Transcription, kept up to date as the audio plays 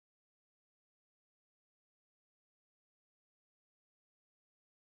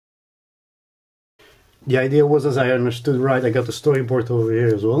The idea was, as I understood right, I got the storyboard over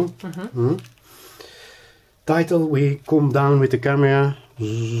here as well. Title, we come down with the camera,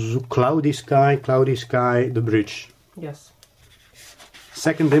 cloudy sky, the bridge. Yes.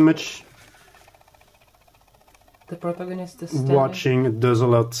 Second image, the protagonist is standing. watching a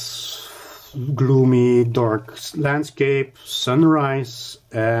desolate, gloomy, dark landscape, sunrise,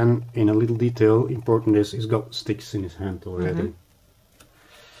 and in a little detail, important is, he's got sticks in his hand already.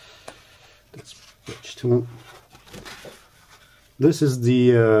 That's bridge 2. This is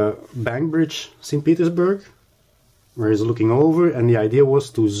the bank bridge, St. Petersburg, where he's looking over, and the idea was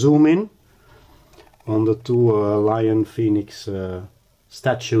to zoom in on the two lion phoenix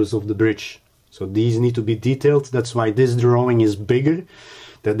statues of the bridge. So these need to be detailed. That's why this drawing is bigger,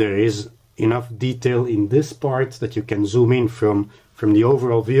 that there is enough detail in this part that you can zoom in from the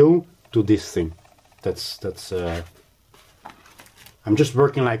overall view to this thing. That's I'm just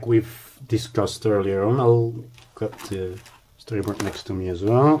working like we've discussed earlier on. I'll cut the storyboard next to me as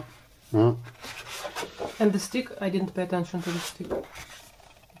well. And the stick, I didn't pay attention to the stick.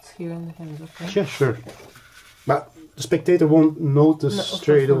 It's here in the hands, okay? Yeah, sure. But the spectator won't notice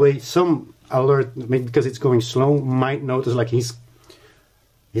straight away. Some alert, because it's going slow, might notice like he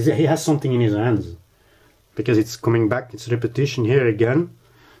has something in his hands. Because it's coming back, it's repetition here again.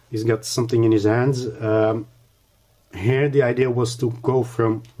 He's got something in his hands. Here the idea was to go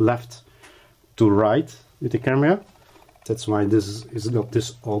from left to right with the camera. That's why this has got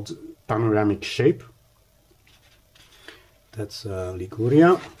this odd panoramic shape. That's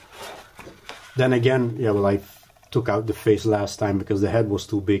Liguria. Then again, yeah, well, I took out the face last time because the head was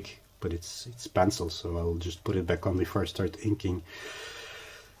too big, but it's pencil, so I'll just put it back on before I start inking.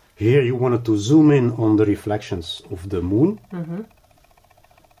 Here you wanted to zoom in on the reflections of the moon.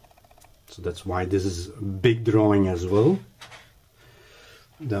 So that's why this is a big drawing as well.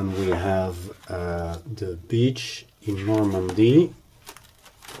 Then we have the beach in Normandy,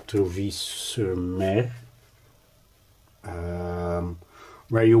 Trouville-sur-Mer,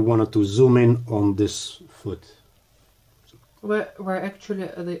 where you wanted to zoom in on this foot. Where actually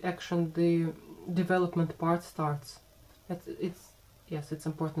the development part starts. It's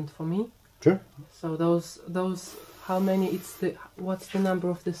important for me. Sure. So those how many? What's the number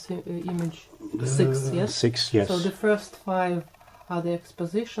of this image? 6. Yes. 6. Yes. So the first 5 are the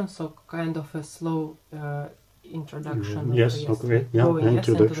exposition. So kind of a slow introduction. Yes. Okay. Yeah.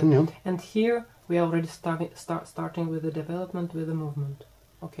 Introduction. Yeah. And here we are already starting with the development, with the movement.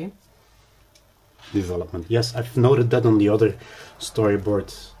 Okay. Development. Yes, I've noted that on the other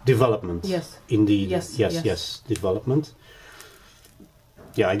storyboard. Development. Yes. Indeed. Yes. Development.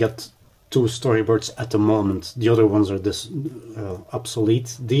 Yeah, I got 2 storyboards at the moment. The other ones are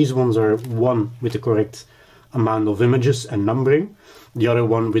obsolete. These ones are one with the correct amount of images and numbering. The other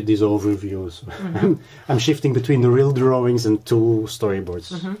one with these overviews. I'm shifting between the real drawings and 2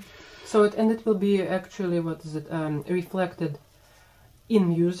 storyboards. So it will be actually reflected in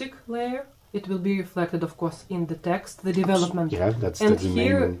music layer. It will be reflected, of course, in the text, the development. Yeah, that's and the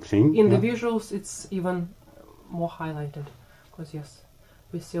here, main thing. In the visuals, it's even more highlighted. Because yes,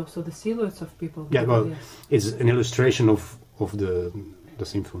 we see also the silhouettes of people. Yeah, well, yes. It's an illustration of the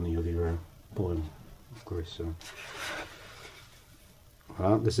symphony of your poem, of course. So.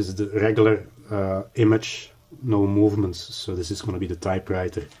 This is the regular image, no movements. So this is going to be the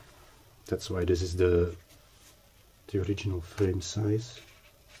typewriter. That's why this is the original frame size.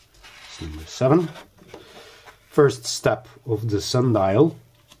 It's number 7. First step of the sundial.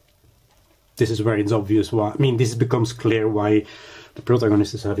 This is where it's obvious why. I mean, this becomes clear why the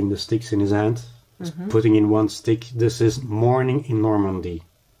protagonist is having the sticks in his hand. He's putting in one stick. This is Morning in Normandy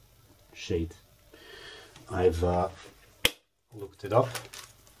shade. I've looked it up,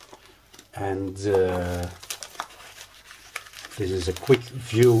 and this is a quick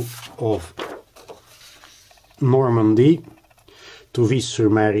view of Normandy.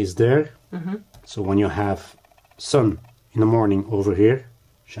 Trouville-sur-Mer is there. So when you have sun in the morning over here,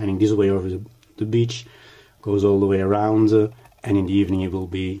 shining this way over the beach, goes all the way around, and in the evening it will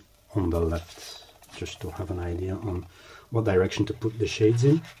be on the left, just to have an idea on what direction to put the shades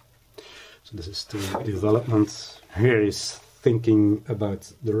in. So this is still development. Here is thinking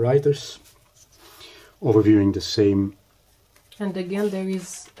about the writers, overviewing the same. And again there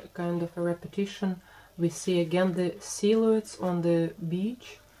is kind of a repetition. We see again the silhouettes on the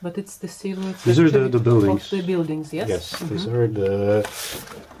beach, but it's the silhouettes. These are the buildings. Of the buildings, yes? Yes, these are the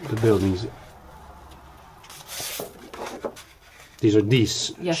buildings. These are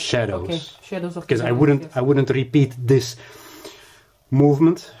these shadows. Okay. Shadows of. Because I wouldn't repeat this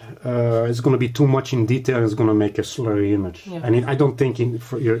movement. It's going to be too much in detail. It's going to make a slurry image. Yeah. And I don't think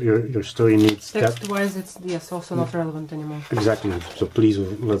for your story needs that. Text-wise, it's yes also not relevant anymore. Exactly. So please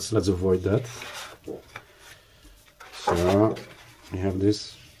let's avoid that. So we have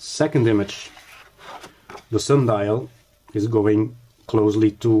this second image. The sundial is going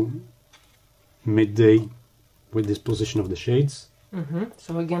closely to midday with this position of the shades.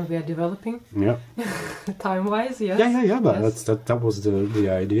 So again, we are developing. Yeah. Time-wise, yes. Yeah. But yes. that was the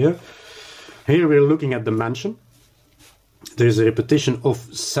idea. Here we're looking at the mansion. There's a repetition of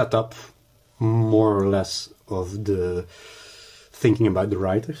setup, more or less, of the thinking about the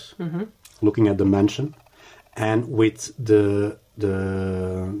writers. Looking at the mansion, and with the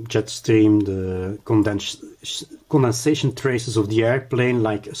jet stream, the condensation traces of the airplane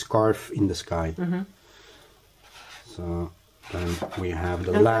like a scarf in the sky. So then we have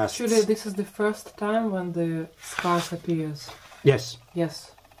the last. Actually, this is the first time when the scarf appears. Yes.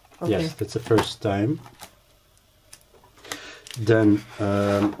 Yes. Okay. Yes, that's the first time. Then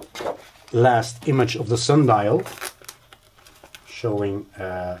last image of the sundial, showing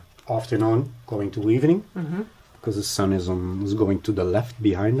afternoon going to evening, because the sun is going to the left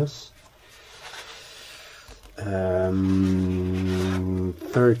behind us.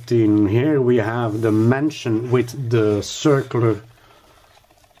 13 here we have the mansion with the circular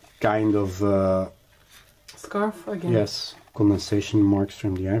kind of Scarf again. yes, condensation marks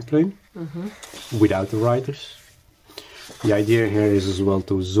from the airplane without the writers. The idea here is as well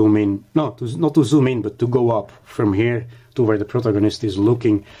to zoom in, not to zoom in, but to go up from here to where the protagonist is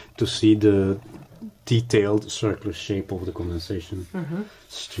looking to see the detailed circular shape of the condensation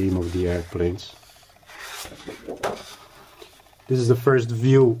stream of the airplanes. This is the first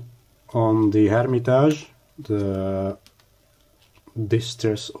view on the Hermitage, the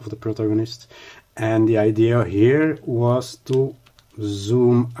distress of the protagonist, and the idea here was to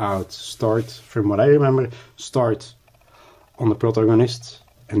zoom out, start, from what I remember, start on the protagonist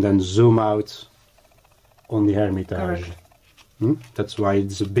and then zoom out on the Hermitage. That's why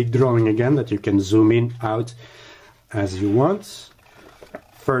it's a big drawing again, that you can zoom in, out as you want.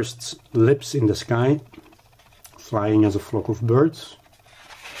 First lips in the sky, flying as a flock of birds.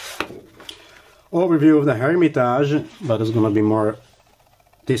 Overview of the Hermitage, but it's going to be more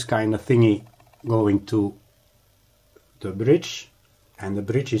this kind of thingy going to the bridge, and the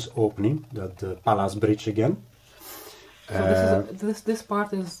bridge is opening, the Palace Bridge again. So this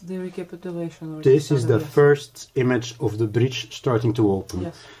part is the recapitulation. Or this is the yes. first image of the bridge starting to open.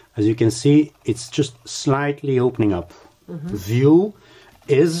 Yes. As you can see, it's just slightly opening up. The view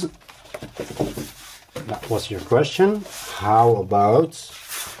is, that was your question, how about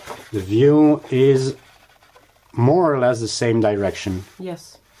the view is more or less the same direction.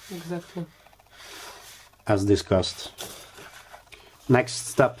 Yes, exactly. As discussed. Next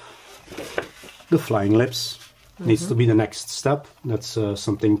step, the flying lips. Needs to be the next step. That's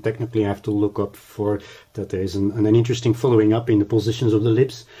something technically I have to look up for, that there is an interesting following up in the positions of the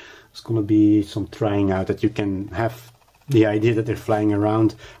lips. It's going to be some trying out that you can have the idea that they're flying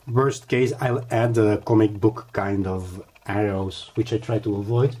around. Worst case, I'll add a comic book kind of arrows, which I try to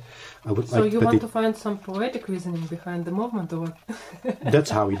avoid. I would So like you that want to find some poetic reasoning behind the movement, or?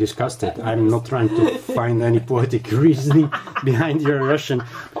 That's how we discussed it. I'm not trying to find any poetic reasoning behind your Russian,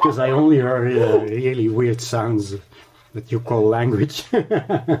 because I only heard really weird sounds that you call language.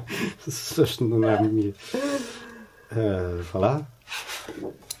 Voilà.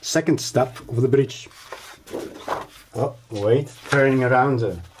 Second step of the bridge. Oh, wait, turning around.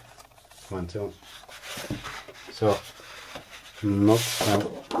 1, 2. So, not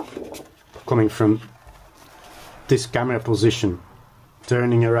coming from this camera position,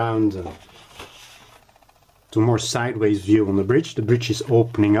 turning around to more sideways view on the bridge. The bridge is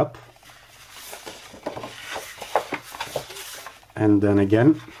opening up. And then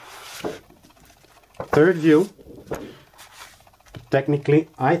again, third view. Technically,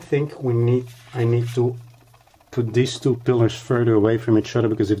 I think I need to put these two pillars further away from each other,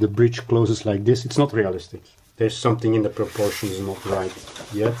 because if the bridge closes like this, it's not realistic. There's something in the proportions not right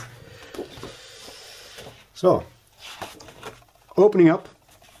yet. So, opening up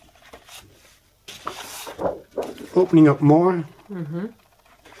more,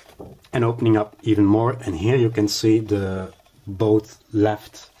 and opening up even more, and here you can see the boat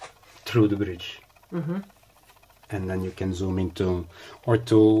left through the bridge. And then you can zoom into, or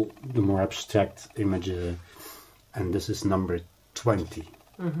to the more abstract image, and this is number 20.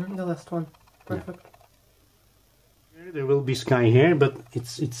 The last one, perfect. Yeah. There will be sky here, but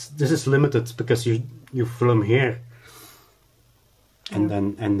this is limited because you film here, and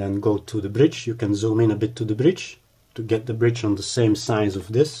then go to the bridge. You can zoom in a bit to the bridge, to get the bridge on the same size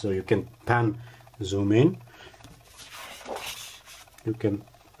of this. So you can pan, zoom in. You can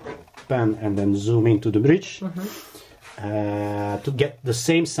pan and then zoom into the bridge. To get the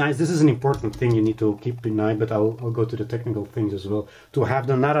same size. This is an important thing you need to keep in mind, but I'll go to the technical things as well. To have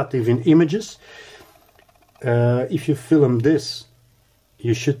the narrative in images, if you film this,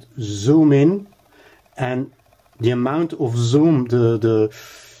 you should zoom in, and the amount of zoom, the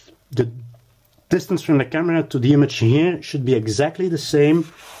distance from the camera to the image here should be exactly the same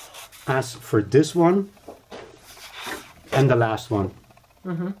as for this one and the last one.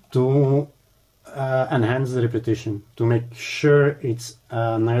 To enhance the repetition, to make sure it's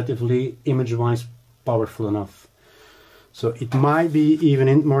narratively, image-wise powerful enough. So it might be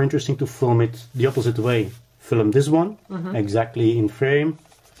even more interesting to film it the opposite way. Film this one exactly in frame.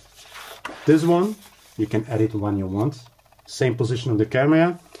 This one, you can edit when you want. Same position of the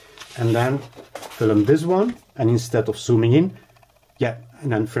camera. And then film this one, and instead of zooming in,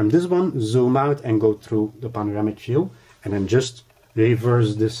 and then from this one, zoom out and go through the panoramic view. And then just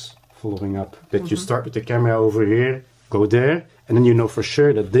reverse this following up. That you start with the camera over here, go there, and then you know for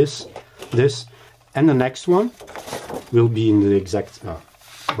sure that this, and the next one will be in the exact,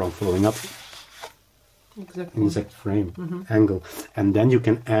 wrong following up, exact frame, angle. And then you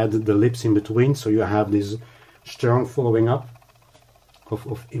can add the lips in between, so you have this strong following up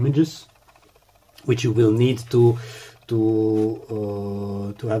of images, which you will need to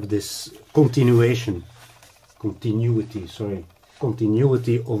have this continuity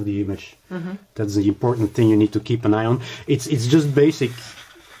of the image. That's the important thing you need to keep an eye on. It's just basic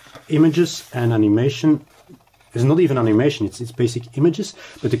images and animation. It's not even animation, it's basic images,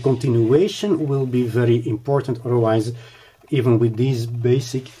 but the continuation will be very important, otherwise even with these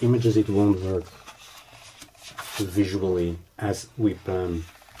basic images it won't work visually as we plan.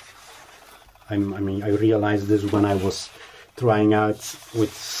 I realized this when I was trying out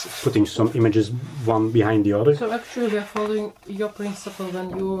with putting some images one behind the other. So actually we are following your principle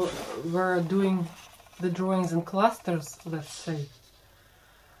when you were doing the drawings in clusters, let's say,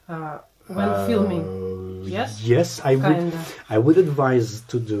 when filming. Yes? Yes, I would advise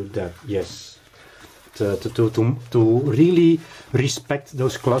to do that, yes. To really respect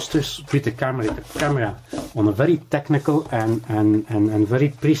those clusters with the camera on a very technical and very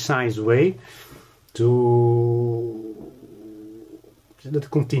precise way.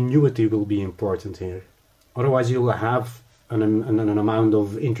 That continuity will be important here. Otherwise you will have an amount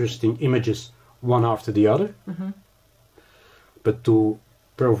of interesting images one after the other. But to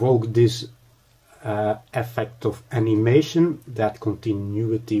provoke this effect of animation, that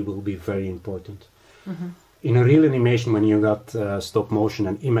continuity will be very important. In a real animation, when you got stop motion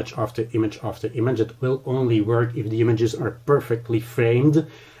and image after image after image, it will only work if the images are perfectly framed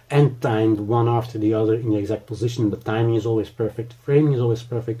and timed one after the other in the exact position. The timing is always perfect, framing is always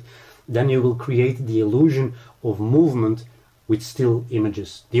perfect. Then you will create the illusion of movement with still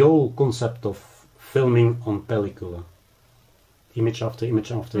images. The whole concept of filming on pellicula, image after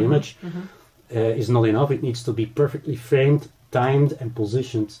image after image, is not enough. It needs to be perfectly framed, timed and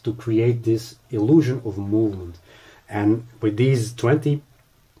positioned to create this illusion of movement. And with these 20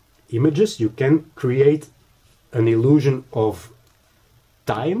 images you can create an illusion of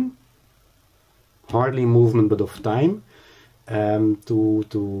time, hardly movement but of time,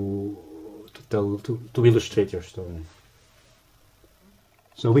 to illustrate your story.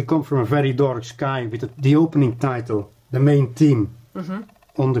 So we come from a very dark sky with the opening title, the main theme,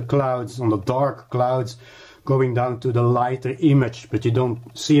 on the clouds, on the dark clouds, going down to the lighter image, but you don't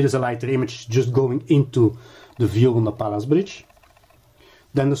see it as a lighter image, just going into the view on the Palace Bridge.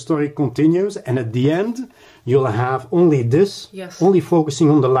 Then the story continues, and at the end you'll have only this, only focusing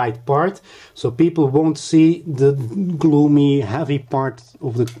on the light part, so people won't see the gloomy, heavy part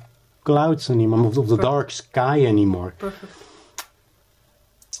of the clouds anymore, of the dark sky anymore.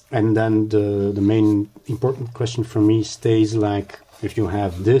 And then the main important question for me stays like, if you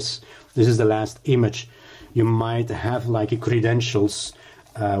have this is the last image, you might have like a credentials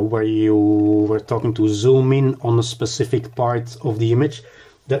where you were talking to zoom in on a specific part of the image.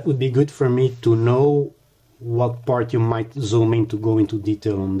 That would be good for me to know what part you might zoom in to go into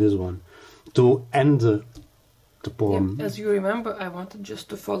detail on this one. To end the poem. Yeah, as you remember, I wanted just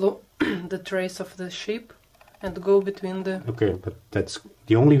to follow the trace of the sheep and go between the... Okay, but that's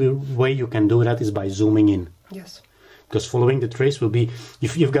the only way you can do that is by zooming in. Yes. Because following the trace will be,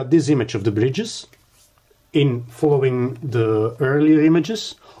 if you've got this image of the bridges, in following the earlier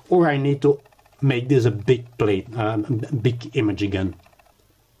images, or I need to make this a big plate, big image again.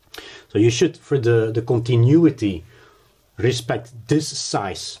 So you should, for the continuity, respect this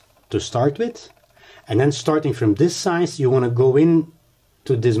size to start with, And then starting from this size, you want to go in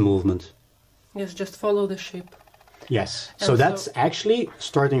to this movement. Yes, just follow the shape. Yes. And So that's actually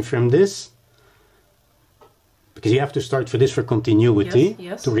starting from this, because you have to start for this for continuity, Yes,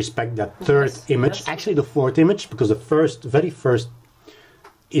 yes. to respect that third Yes, image. yes. Actually, the fourth image, because the very first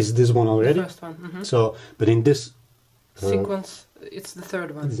is this one already. The first one. Mhm. So, but in this Sequence, it's the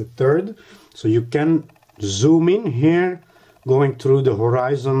third one. it's the third. So you can zoom in here, going through the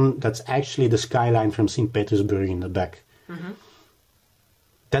horizon. That's actually the skyline from St. Petersburg in the back. Mhm.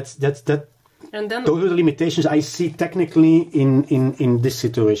 That. And then Those are the limitations I see technically in this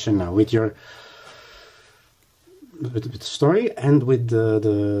situation now with your with the story and with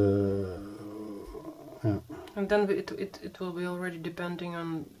the yeah. And then it will be already depending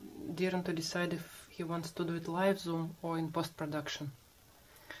on Diren to decide if he wants to do it live Zoom or in post-production.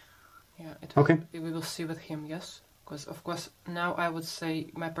 Yeah, Okay. we will see with him, yes. Because, of course, now I would say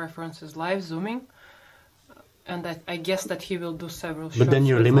my preference is live Zooming. And I guess that he will do several shows. But then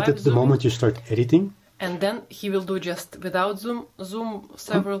you're with limited live the zooming. moment you start editing. And then he will do just without zoom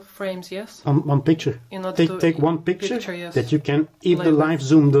several frames, yes? One picture. In order to Take one picture, yes. that you can, if the Label. live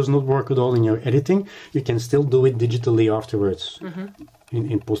zoom does not work at all in your editing, you can still do it digitally afterwards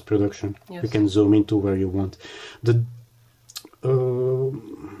in post-production. Yes. You can zoom into where you want. The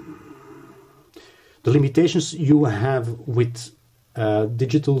limitations you have with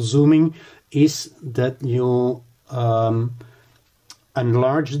digital zooming is that you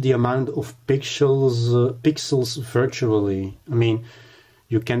enlarge the amount of pixels virtually. I mean,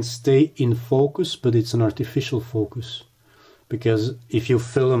 you can stay in focus, but it's an artificial focus. Because if you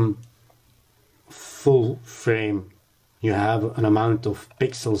film full frame, you have an amount of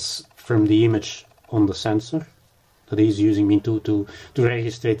pixels from the image on the sensor that is using to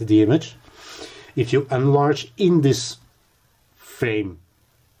register the image. If you enlarge in this frame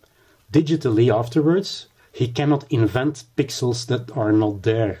digitally afterwards, he cannot invent pixels that are not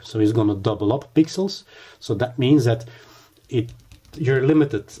there. So he's going to double up pixels. So that means that you're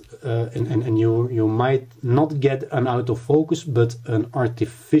limited, and you might not get an out of focus, but an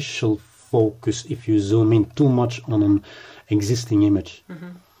artificial focus if you zoom in too much on an existing image.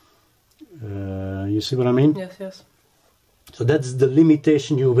 You see what I mean? Yes, yes. So that's the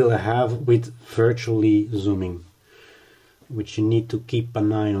limitation you will have with virtually zooming, which you need to keep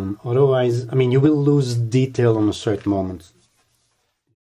an eye on. Otherwise, I mean, you will lose detail on a certain moment.